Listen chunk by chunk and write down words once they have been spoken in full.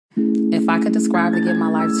If I could describe the Get My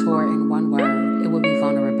Life tour in one word, it would be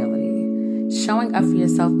vulnerability. Showing up for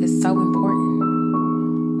yourself is so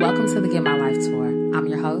important. Welcome to the Get My Life tour. I'm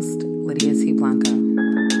your host, Lydia T. Blanco.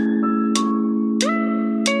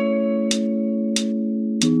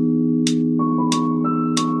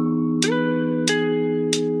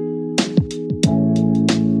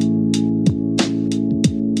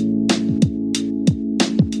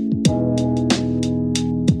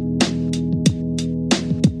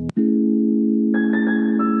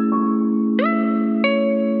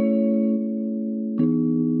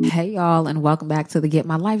 Hey y'all, and welcome back to the Get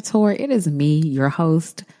My Life tour. It is me, your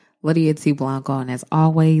host, Lydia T. Blanco, and as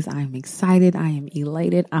always, I am excited, I am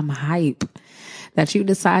elated, I'm hype that you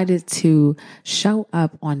decided to show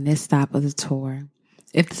up on this stop of the tour.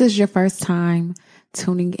 If this is your first time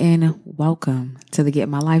tuning in, welcome to the Get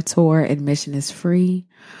My Life tour. Admission is free.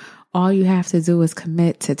 All you have to do is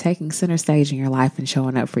commit to taking center stage in your life and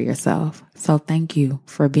showing up for yourself. So thank you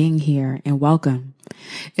for being here and welcome.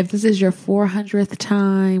 If this is your 400th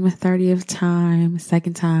time, 30th time,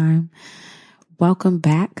 second time, welcome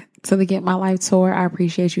back to the Get My Life tour. I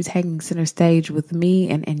appreciate you taking center stage with me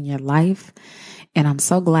and in your life. And I'm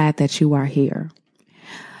so glad that you are here.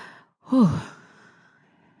 Whew.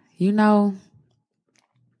 You know,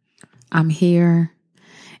 I'm here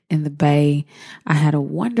in the Bay. I had a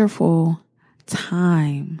wonderful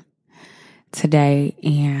time today,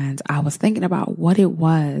 and I was thinking about what it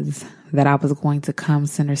was that I was going to come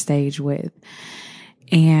center stage with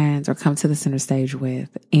or come to the center stage with.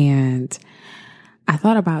 And I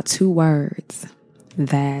thought about two words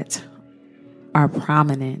that are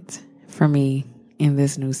prominent for me in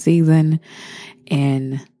this new season,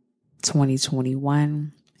 in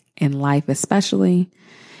 2021, in life especially.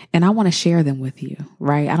 And I want to share them with you,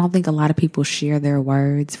 right? I don't think a lot of people share their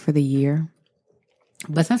words for the year.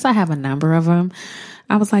 But since I have a number of them,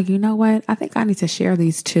 I was like, you know what? I think I need to share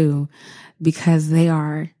these two because they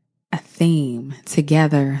are a theme.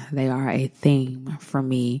 Together, they are a theme for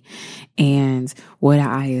me and what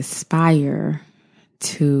I aspire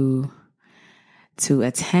to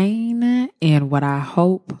attain and what I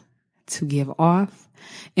hope to give off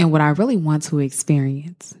and what I really want to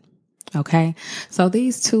experience. Okay, so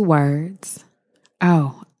these two words,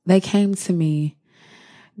 they came to me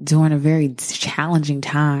during a very challenging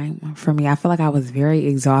time for me. I feel like I was very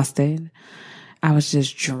exhausted. I was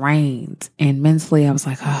just drained. And mentally, I was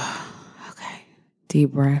like, okay,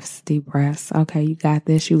 deep breaths. Okay, you got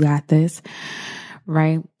this,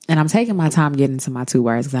 right? And I'm taking my time getting to my two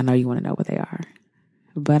words because I know you want to know what they are.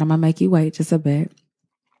 But I'm going to make you wait just a bit.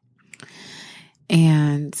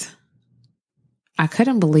 And I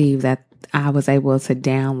couldn't believe that I was able to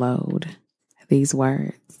download these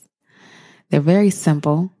words. They're very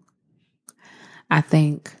simple. I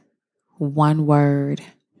think one word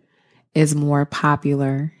is more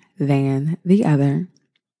popular than the other,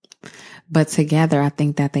 but together I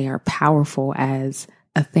think that they are powerful as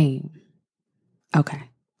a theme. Okay,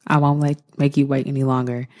 I won't make you wait any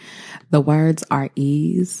longer. The words are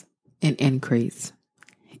ease and increase.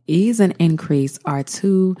 Ease and increase are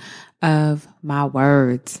two of my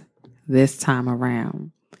words this time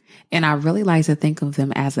around. And I really like to think of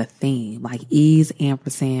them as a theme, like ease,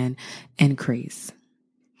 ampersand, increase.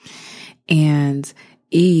 And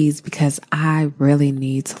ease because I really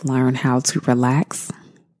need to learn how to relax.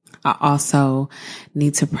 I also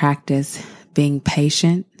need to practice being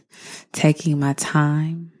patient, taking my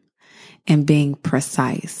time, and being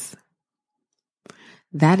precise.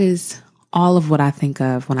 That is all of what I think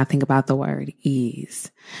of when I think about the word ease,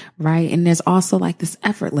 right? And there's also like this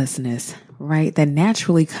effortlessness, right? That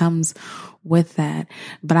naturally comes with that.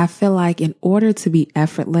 But I feel like in order to be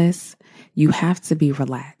effortless, you have to be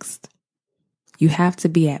relaxed. You have to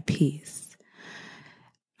be at peace.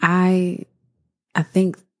 I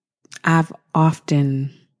think I've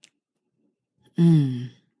often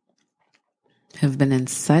have been in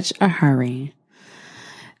such a hurry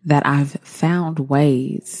that I've found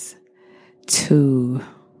ways to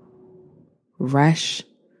rush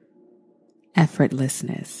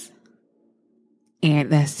effortlessness. And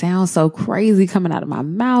that sounds so crazy coming out of my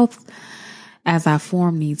mouth as I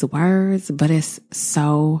form these words, but it's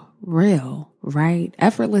so real, right?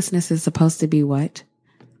 Effortlessness is supposed to be what?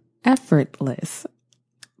 Effortless.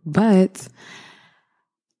 But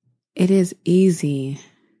it is easy,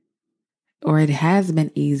 or it has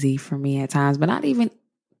been easy for me at times, but not even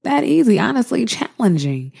that easy, honestly,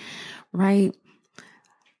 challenging. Right?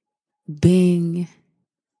 Being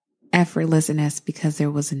effortless, and that's because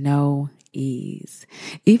there was no ease.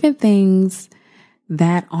 Even things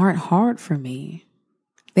that aren't hard for me,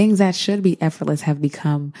 things that should be effortless have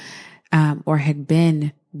become or had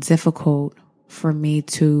been difficult for me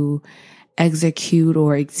to execute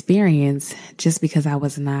or experience just because I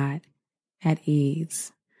was not at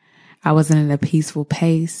ease. I wasn't in a peaceful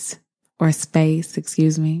pace or space,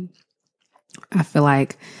 excuse me. I feel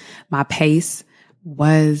like my pace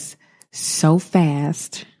was so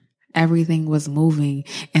fast. Everything was moving.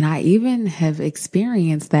 And I even have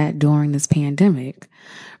experienced that during this pandemic,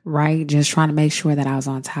 right? Just trying to make sure that I was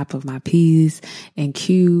on top of my P's and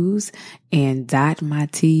Q's and dot my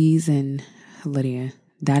T's and Lydia,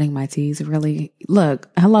 dotting my T's. Really? Look,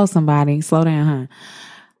 hello, somebody. Slow down, huh?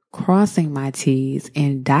 Crossing my T's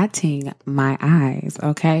and dotting my I's.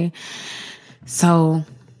 Okay. So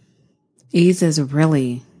ease is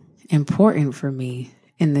really important for me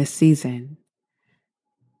in this season.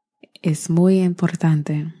 Es muy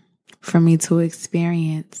importante for me to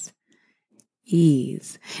experience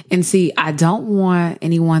ease. And see, I don't want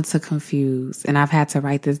anyone to confuse, and I've had to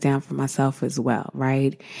write this down for myself as well,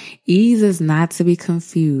 right? Ease is not to be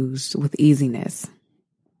confused with easiness.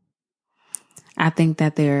 I think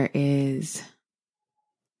that there is,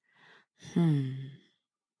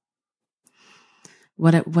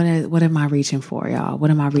 What am I reaching for, y'all? What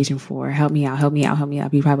am I reaching for? Help me out.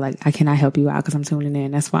 You're probably like, I cannot help you out because I'm tuning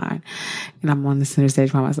in. That's fine. And I'm on the center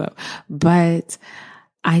stage by myself. But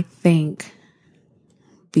I think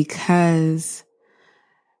because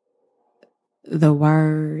the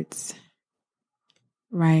words,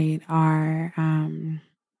 right, are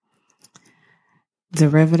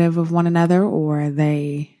derivative of one another, or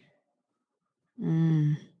they,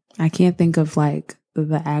 I can't think of like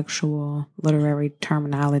the actual literary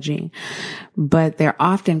terminology, but they're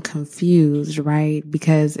often confused, right?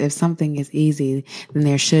 Because if something is easy, then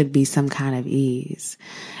there should be some kind of ease.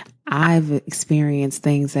 I've experienced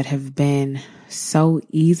things that have been so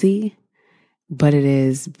easy, but it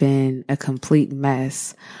has been a complete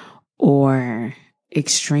mess or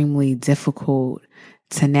extremely difficult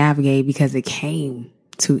to navigate because it came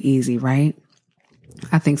too easy, right?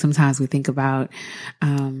 I think sometimes we think about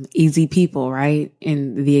easy people, right?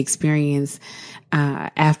 And the experience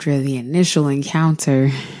after the initial encounter,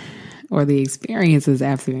 or the experiences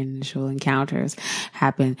after initial encounters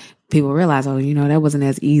happen, people realize, oh, that wasn't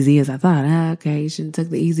as easy as I thought. Okay, you shouldn't have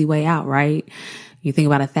took the easy way out, right? You think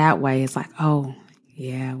about it that way, it's like, oh,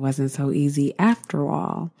 yeah, it wasn't so easy after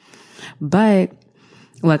all. But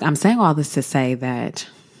look, I'm saying all this to say that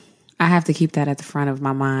I have to keep that at the front of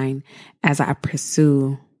my mind as I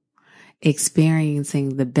pursue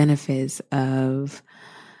experiencing the benefits of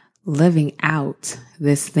living out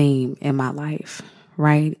this theme in my life,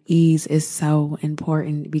 right? Ease is so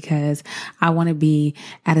important because I want to be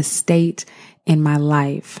at a state in my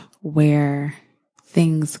life where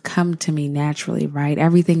things come to me naturally, right?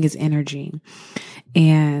 Everything is energy.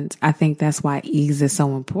 And I think that's why ease is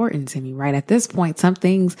so important to me, right? At this point, some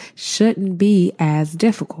things shouldn't be as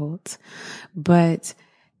difficult, but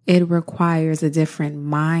it requires a different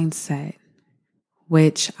mindset,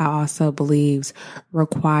 which I also believe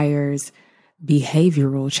requires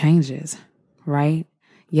behavioral changes, right?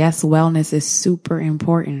 Yes, wellness is super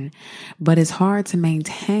important, but it's hard to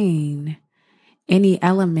maintain any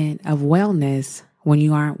element of wellness when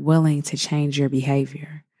you aren't willing to change your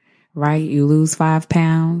behavior. Right? You lose 5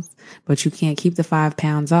 pounds, but you can't keep the 5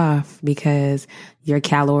 pounds off because your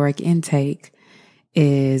caloric intake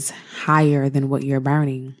is higher than what you're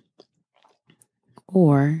burning.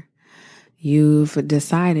 Or you've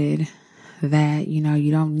decided that,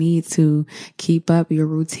 you don't need to keep up your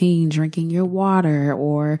routine, drinking your water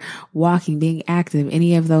or walking, being active,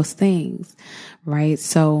 any of those things, right?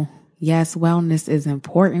 So yes, wellness is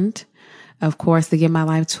important. Of course, the Get My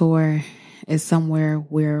Life Tour is somewhere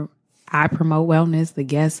where I promote wellness. The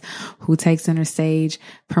guests who take center stage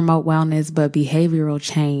promote wellness, but behavioral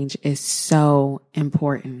change is so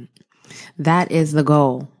important. That is the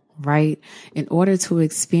goal, right? In order to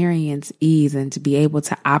experience ease and to be able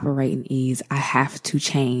to operate in ease, I have to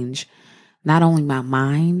change not only my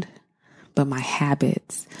mind, but my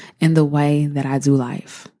habits and the way that I do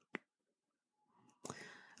life.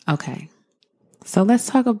 Okay. So let's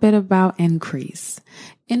talk a bit about increase.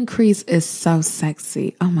 Increase is so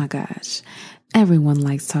sexy. Oh my gosh. Everyone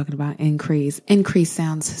likes talking about increase. Increase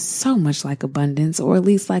sounds so much like abundance, or at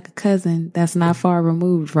least like a cousin that's not far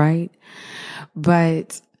removed, right?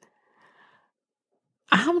 But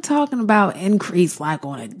I'm talking about increase like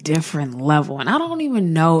on a different level. And I don't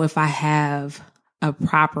even know if I have a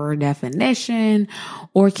proper definition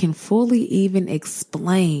or can fully even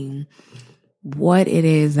explain what it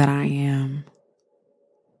is that I am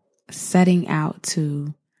setting out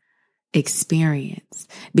to experience,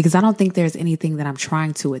 because I don't think there's anything that I'm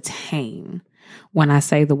trying to attain when I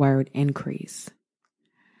say the word increase.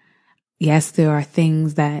 yes, there are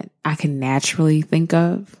things that I can naturally think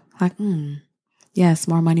of, like, yes,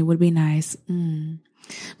 more money would be nice.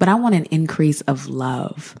 But I want an increase of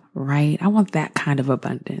love, right? I want that kind of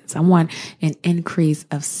abundance. I want an increase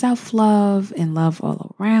of self-love and love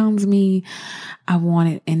all around me. I want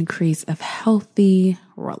an increase of healthy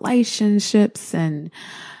relationships, and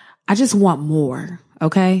I just want more,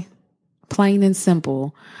 okay? Plain and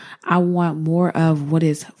simple. I want more of what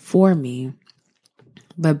is for me.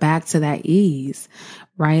 But back to that ease,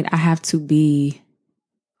 right? I have to be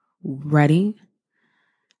ready,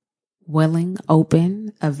 willing,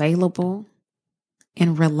 open, available,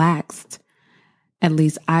 and relaxed, at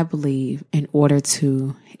least I believe, in order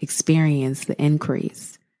to experience the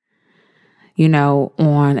increase. You know,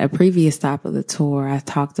 on a previous stop of the tour, I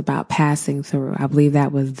talked about passing through. I believe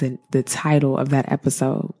that was the title of that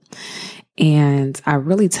episode. And I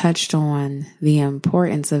really touched on the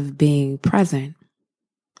importance of being present.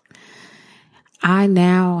 I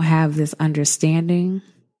now have this understanding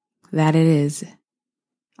that it is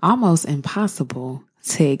almost impossible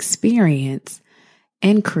to experience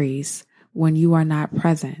increase when you are not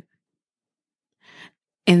present.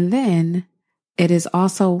 And then it is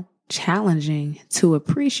also challenging to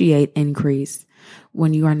appreciate increase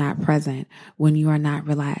when you are not present, when you are not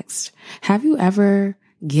relaxed. Have you ever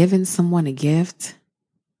given someone a gift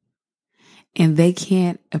and they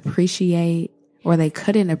can't appreciate, or they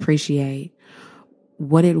couldn't appreciate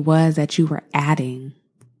what it was that you were adding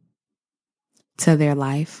to their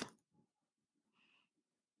life?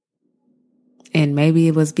 And maybe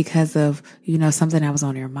it was because of, something that was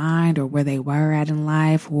on their mind, or where they were at in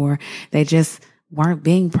life, or they just weren't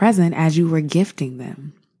being present as you were gifting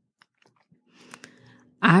them.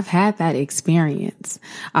 I've had that experience.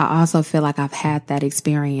 I also feel like I've had that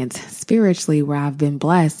experience spiritually, where I've been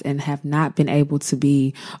blessed and have not been able to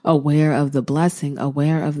be aware of the blessing,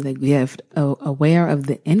 aware of the gift, aware of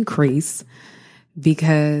the increase,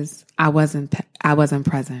 because I wasn't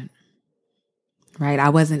present. Right? I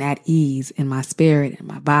wasn't at ease in my spirit, in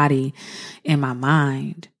my body, in my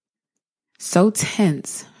mind. So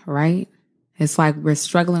tense, right? It's like we're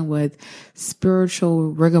struggling with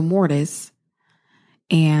spiritual rigor mortis,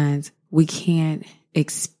 and we can't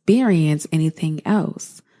experience anything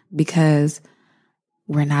else because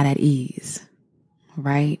we're not at ease,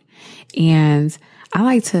 right? And I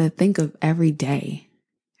like to think of every day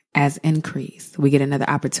as increase. We get another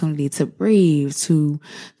opportunity to breathe, to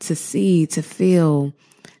see, to feel,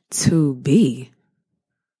 to be.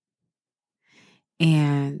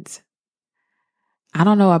 And I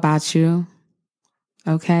don't know about you,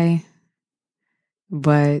 okay?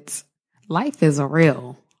 But life is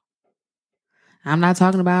real. I'm not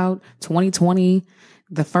talking about 2020,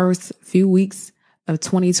 the first few weeks of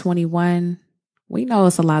 2021. We know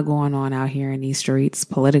it's a lot going on out here in these streets,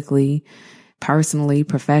 politically, personally,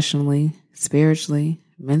 professionally, spiritually,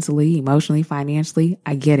 mentally, emotionally, financially.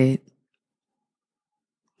 I get it.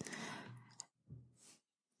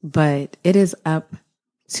 But it is up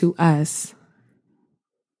to us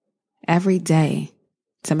every day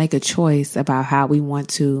to make a choice about how we want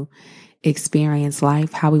to experience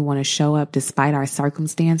life, how we want to show up despite our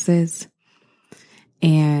circumstances,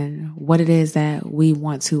 and what it is that we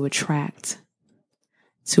want to attract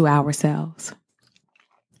to ourselves.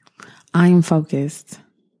 I am focused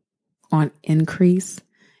on increase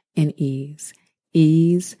and ease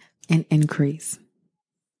and increase.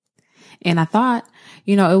 And I thought,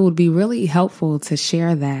 it would be really helpful to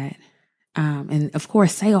share that. And of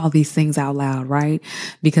course, say all these things out loud, right?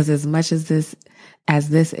 Because as much as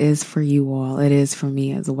this is for you all, it is for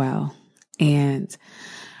me as well. And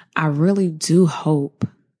I really do hope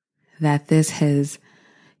that this has,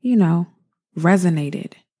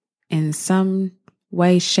 resonated in some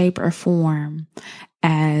way, shape, or form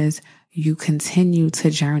as you continue to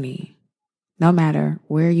journey. No matter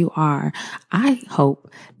where you are, I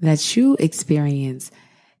hope that you experience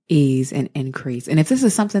ease and increase. And if this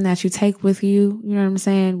is something that you take with you, you know what I'm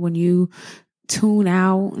saying? When you tune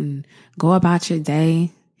out and go about your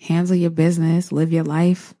day, handle your business, live your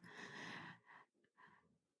life,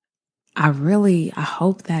 I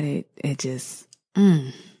hope that it just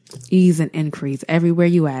ease and increase everywhere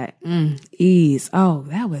you at. Ease. Oh,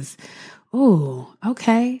 that was,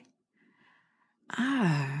 okay.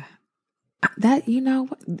 That,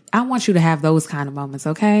 I want you to have those kind of moments,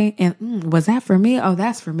 okay? And was that for me? Oh,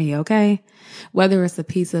 that's for me, okay? Whether it's a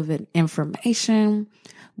piece of information,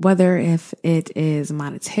 whether if it is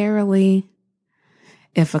monetarily,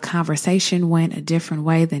 if a conversation went a different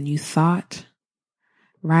way than you thought,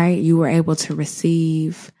 right? You were able to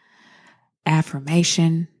receive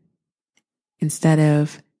affirmation instead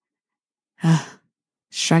of,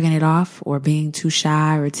 shrugging it off or being too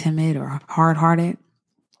shy or timid or hard-hearted.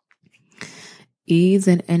 Ease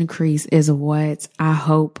and increase is what I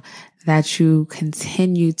hope that you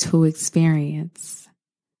continue to experience.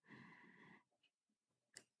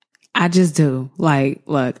 I just do. Like,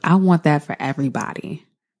 look, I want that for everybody,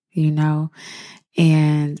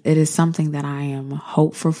 and it is something that I am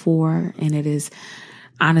hopeful for. And it is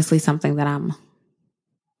honestly something that I'm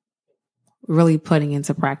really putting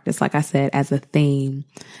into practice, like I said, as a theme,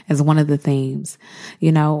 as one of the themes,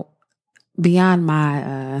 beyond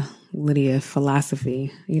my Lydia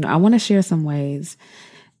philosophy, I want to share some ways,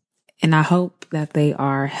 and I hope that they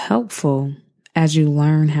are helpful as you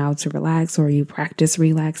learn how to relax, or you practice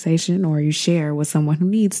relaxation, or you share with someone who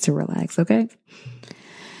needs to relax. Okay.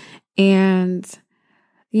 And,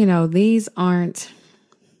 these aren't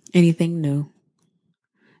anything new.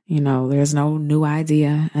 There's no new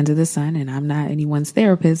idea under the sun, and I'm not anyone's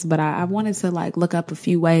therapist, but I wanted to look up a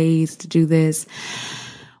few ways to do this.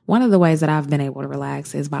 One of the ways that I've been able to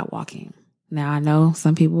relax is by walking. Now, I know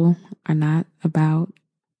some people are not about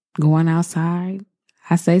going outside.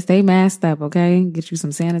 I say stay masked up, okay? Get you some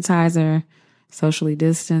sanitizer, socially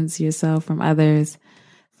distance yourself from others,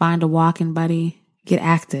 find a walking buddy, get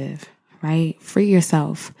active, right? Free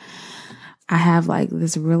yourself. I have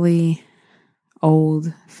this really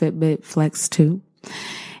old Fitbit Flex 2,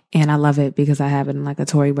 and I love it because I have it in a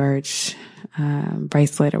Tory Burch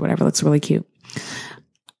bracelet or whatever. It looks really cute.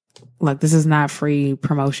 Look, this is not free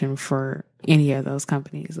promotion for any of those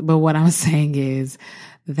companies, but what I'm saying is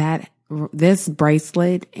that this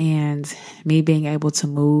bracelet and me being able to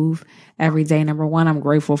move every day, number one, I'm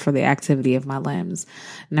grateful for the activity of my limbs.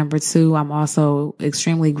 Number two, I'm also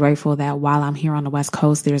extremely grateful that while I'm here on the West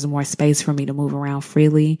Coast, there's more space for me to move around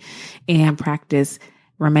freely and practice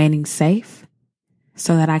remaining safe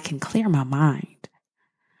so that I can clear my mind.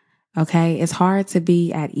 Okay. It's hard to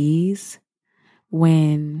be at ease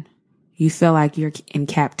when you feel like you're in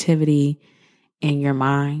captivity in your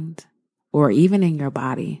mind or even in your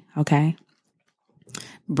body. Okay.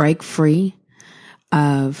 Break free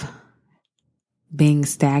of being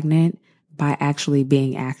stagnant by actually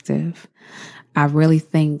being active. I really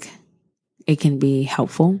think it can be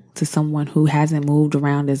helpful to someone who hasn't moved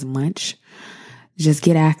around as much. Just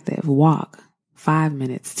get active, walk 5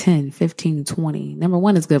 minutes, 10, 15, 20. Number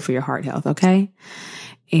one, it's good for your heart health. Okay.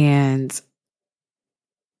 And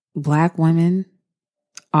Black women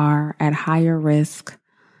are at higher risk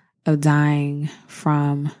of dying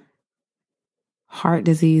from heart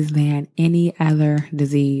disease than any other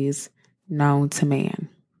disease known to man.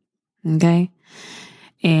 Okay.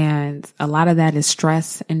 And a lot of that is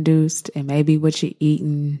stress induced. It may be what you're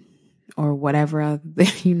eating or whatever,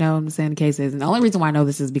 what I'm saying the case is. And the only reason why I know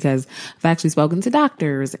this is because I've actually spoken to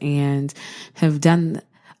doctors and have done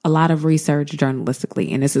a lot of research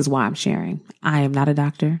journalistically. And this is why I'm sharing. I am not a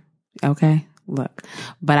doctor. Okay. Look,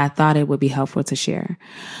 but I thought it would be helpful to share.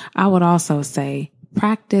 I would also say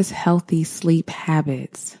practice healthy sleep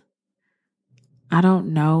habits. I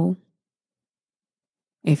don't know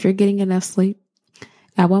if you're getting enough sleep.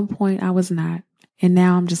 At one point I was not. And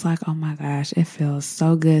now I'm just like, oh my gosh, it feels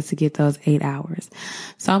so good to get those 8 hours.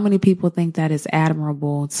 So many people think that it's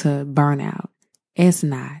admirable to burn out. It's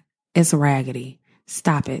not. It's raggedy.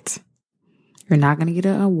 Stop it. You're not going to get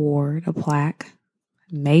an award, a plaque.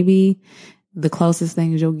 Maybe the closest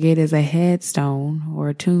thing you'll get is a headstone or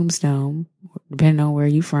a tombstone, depending on where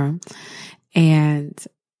you're from. And,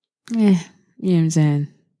 you know what I'm saying?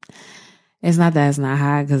 It's not that it's not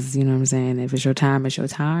high because, you know what I'm saying? If it's your time, it's your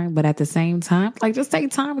time. But at the same time, just take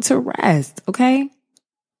time to rest, okay?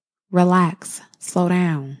 Relax, slow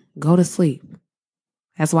down, go to sleep.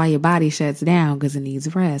 That's why your body shuts down, because it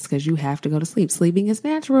needs rest, because you have to go to sleep. Sleeping is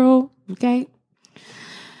natural, okay?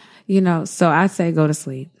 So I say go to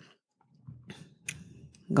sleep.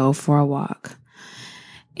 Go for a walk.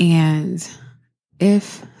 And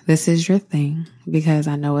if this is your thing, because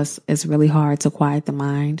I know it's really hard to quiet the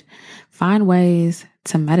mind, find ways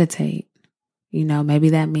to meditate.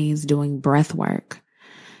 Maybe that means doing breath work.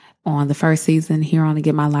 On the first season here on the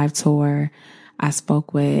Get My Life tour, I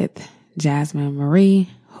spoke with Jasmine Marie,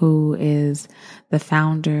 who is the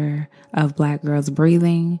founder of Black Girls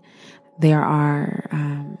Breathing. There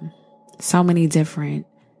are so many different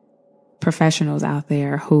professionals out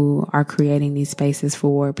there who are creating these spaces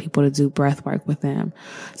for people to do breath work with them.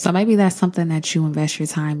 So maybe that's something that you invest your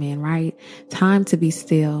time in, right? Time to be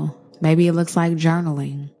still. Maybe it looks like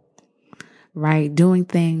journaling, right? Doing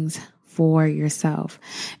things for yourself.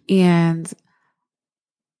 And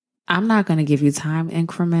I'm not going to give you time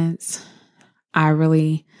increments. I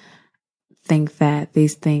really think that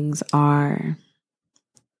these things are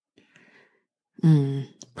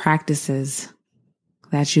practices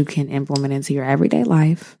that you can implement into your everyday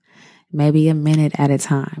life, maybe a minute at a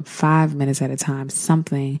time, 5 minutes at a time,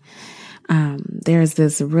 something. There's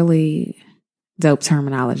this really dope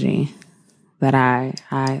terminology that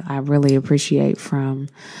I really appreciate from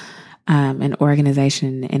an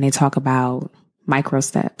organization, and they talk about micro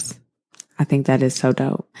steps. I think that is so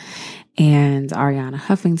dope. And Arianna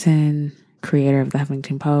Huffington, creator of the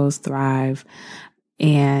Huffington Post, Thrive,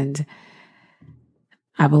 and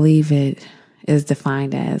I believe it is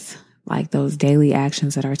defined as like those daily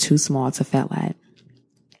actions that are too small to fail at.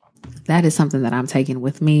 That is something that I'm taking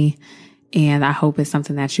with me, and I hope it's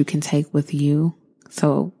something that you can take with you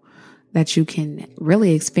so that you can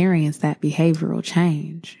really experience that behavioral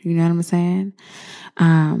change. You know what I'm saying?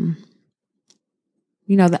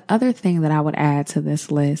 The other thing that I would add to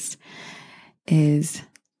this list is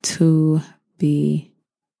to be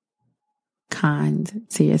kind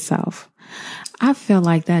to yourself. I feel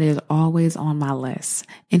like that is always on my list.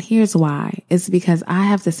 And here's why. It's because I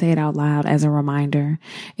have to say it out loud as a reminder.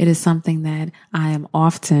 It is something that I am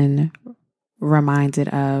often reminded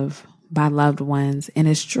of by loved ones. And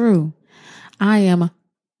it's true. I am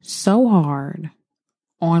so hard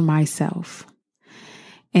on myself.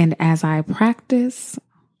 And as I practice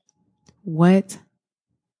what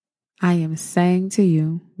I am saying to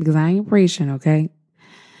you, because I ain't preaching, okay?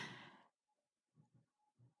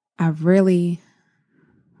 I really,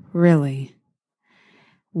 really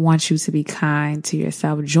want you to be kind to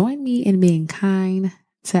yourself. Join me in being kind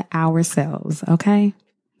to ourselves, okay?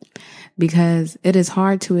 Because it is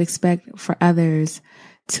hard to expect for others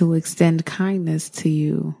to extend kindness to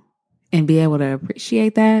you and be able to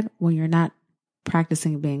appreciate that when you're not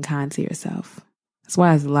practicing being kind to yourself. That's why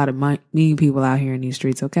there's a lot of mean people out here in these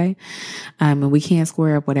streets, okay? And we can't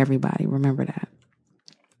square up with everybody. Remember that.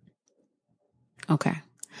 Okay.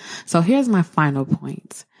 So here's my final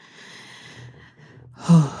point.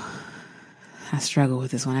 I struggle with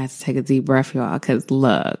this one. I have to take a deep breath, y'all, because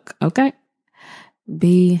look, okay?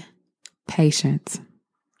 Be patient.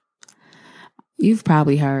 You've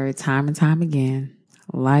probably heard time and time again,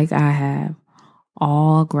 like I have,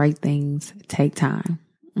 all great things take time.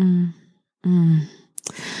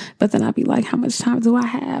 But then I'd be like, how much time do I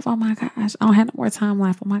have? Oh my gosh, I don't have no more time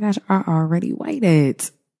left. Oh my gosh, I already waited.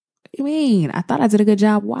 What do you mean? I thought I did a good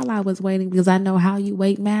job while I was waiting because I know how you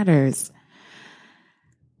wait matters.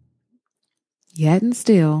 Yet and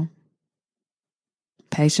still,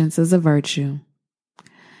 patience is a virtue.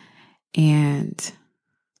 And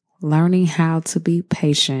learning how to be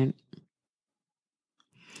patient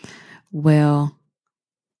will,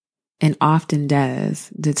 and often does,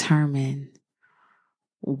 determine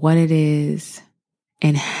what it is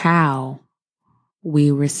and how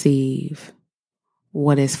we receive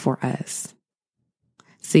what is for us.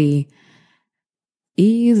 See,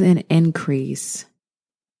 ease and increase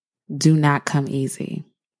do not come easy.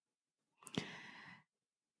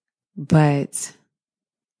 But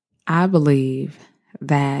I believe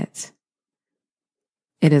that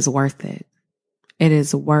it is worth it. It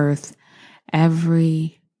is worth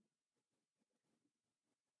every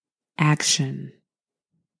action.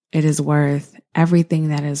 It is worth everything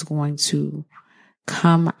that is going to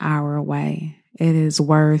come our way. It is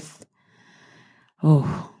worth,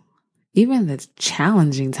 even the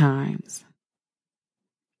challenging times.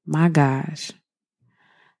 My gosh.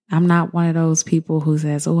 I'm not one of those people who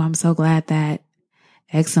says, I'm so glad that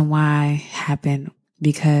X and Y happened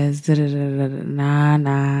because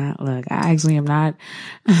nah. Look, I actually am not,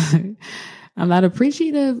 I'm not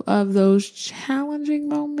appreciative of those challenging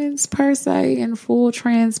moments per se in full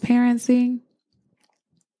transparency.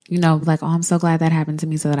 Like, I'm so glad that happened to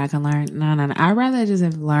me so that I can learn. No. I'd rather just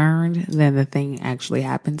have learned than the thing actually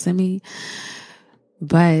happened to me.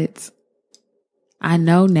 But I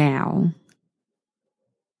know now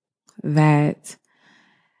that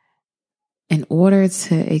in order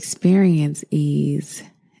to experience ease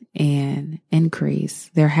and increase,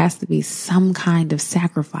 there has to be some kind of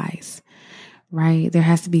sacrifice, right? There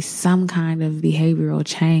has to be some kind of behavioral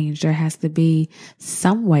change. There has to be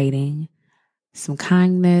some waiting, some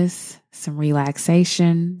kindness, some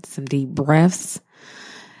relaxation, some deep breaths,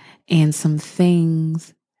 and some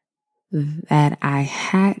things that I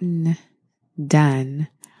hadn't done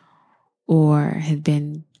or had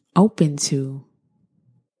been open to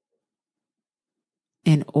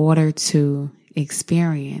in order to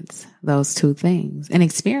experience those two things and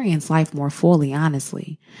experience life more fully,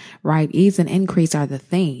 honestly, right? Ease and increase are the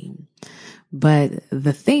theme, but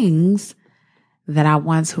the things that I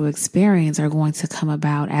want to experience are going to come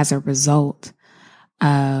about as a result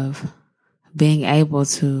of being able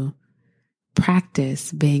to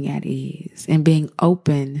practice being at ease and being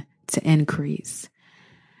open to increase,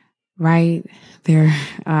 right?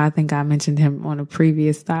 I think I mentioned him on a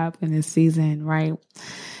previous stop in this season, right?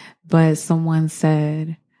 But someone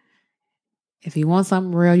said, if you want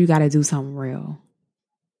something real, you got to do something real.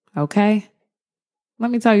 Okay?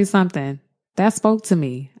 Let me tell you something. That spoke to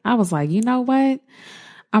me. I was like, you know what?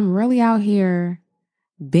 I'm really out here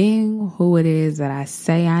being who it is that I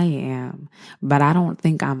say I am, but I don't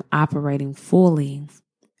think I'm operating fully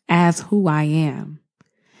as who I am.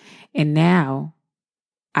 And now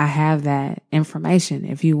I have that information.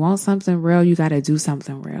 If you want something real, you got to do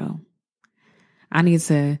something real. I need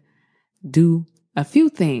to do a few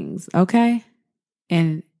things, okay?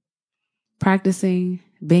 And practicing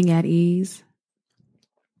being at ease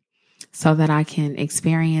so that I can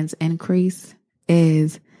experience increase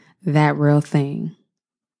is that real thing.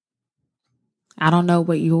 I don't know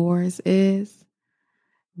what yours is,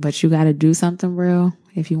 but you got to do something real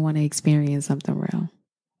if you want to experience something real.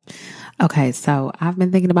 Okay, so I've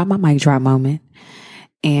been thinking about my mic drop moment,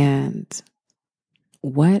 and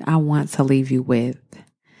what I want to leave you with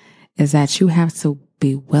is that you have to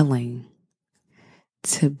be willing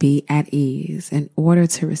to be at ease in order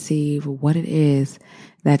to receive what it is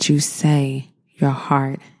that you say your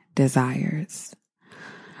heart desires.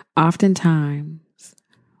 Oftentimes,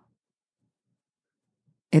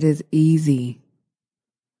 it is easy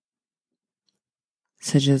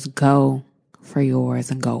to just go for yours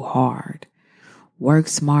and go hard. Work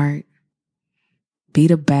smart, be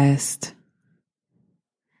the best,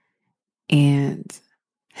 and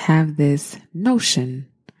have this notion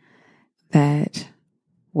that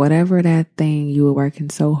whatever that thing you were working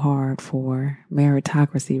so hard for,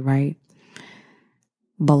 meritocracy, right,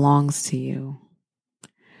 belongs to you.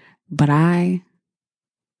 But I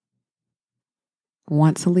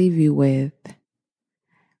want to leave you with,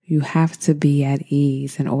 you have to be at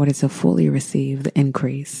ease in order to fully receive the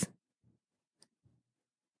increase.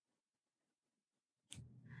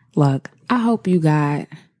 Look, I hope you got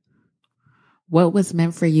what was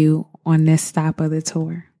meant for you on this stop of the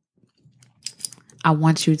tour. I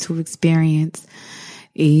want you to experience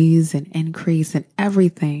ease and increase in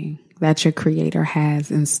everything that your Creator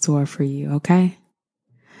has in store for you, okay?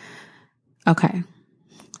 Okay.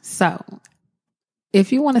 So,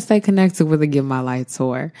 if you want to stay connected with the Get My Life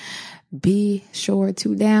Tour, be sure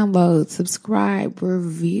to download, subscribe,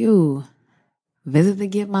 review, visit the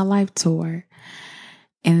Get My Life Tour,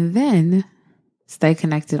 and then stay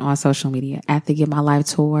connected on social media at the Get My Life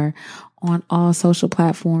Tour on all social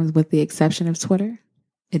platforms with the exception of Twitter.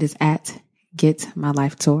 It is at Get My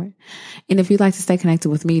Life Tour. And if you'd like to stay connected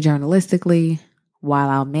with me journalistically while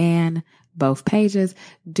I man both pages,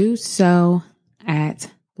 do so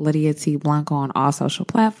at Lydia T. Blanco on all social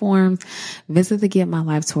platforms. Visit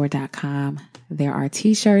thegetmylifetour.com. There are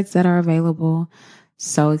t-shirts that are available.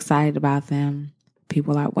 So excited about them.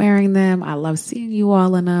 People are wearing them. I love seeing you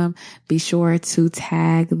all in them. Be sure to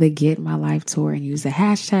tag the Get My Life Tour and use the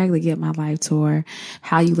hashtag the Get My Life Tour.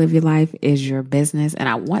 How you live your life is your business. And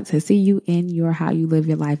I want to see you in your How You Live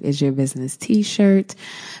Your Life is Your Business t-shirt.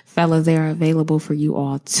 Fellas, they are available for you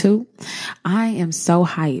all too. I am so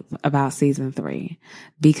hype about season 3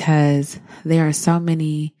 because there are so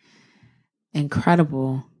many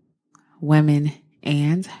incredible women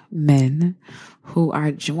and men who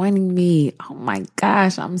are joining me. Oh my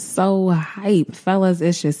gosh, I'm so hyped. Fellas,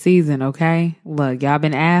 it's your season, okay? Look, y'all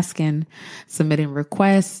been asking, submitting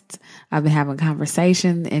requests. I've been having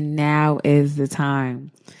conversations, and now is the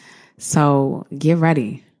time. So get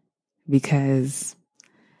ready because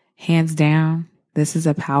hands down, this is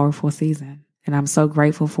a powerful season. And I'm so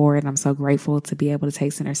grateful for it. I'm so grateful to be able to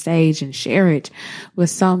take center stage and share it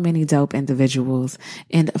with so many dope individuals.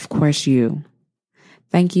 And of course, you.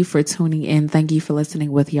 Thank you for tuning in. Thank you for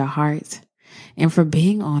listening with your heart and for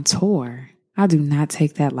being on tour. I do not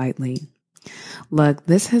take that lightly. Look,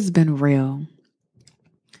 this has been real.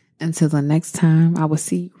 Until the next time, I will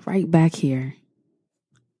see you right back here.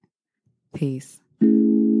 Peace.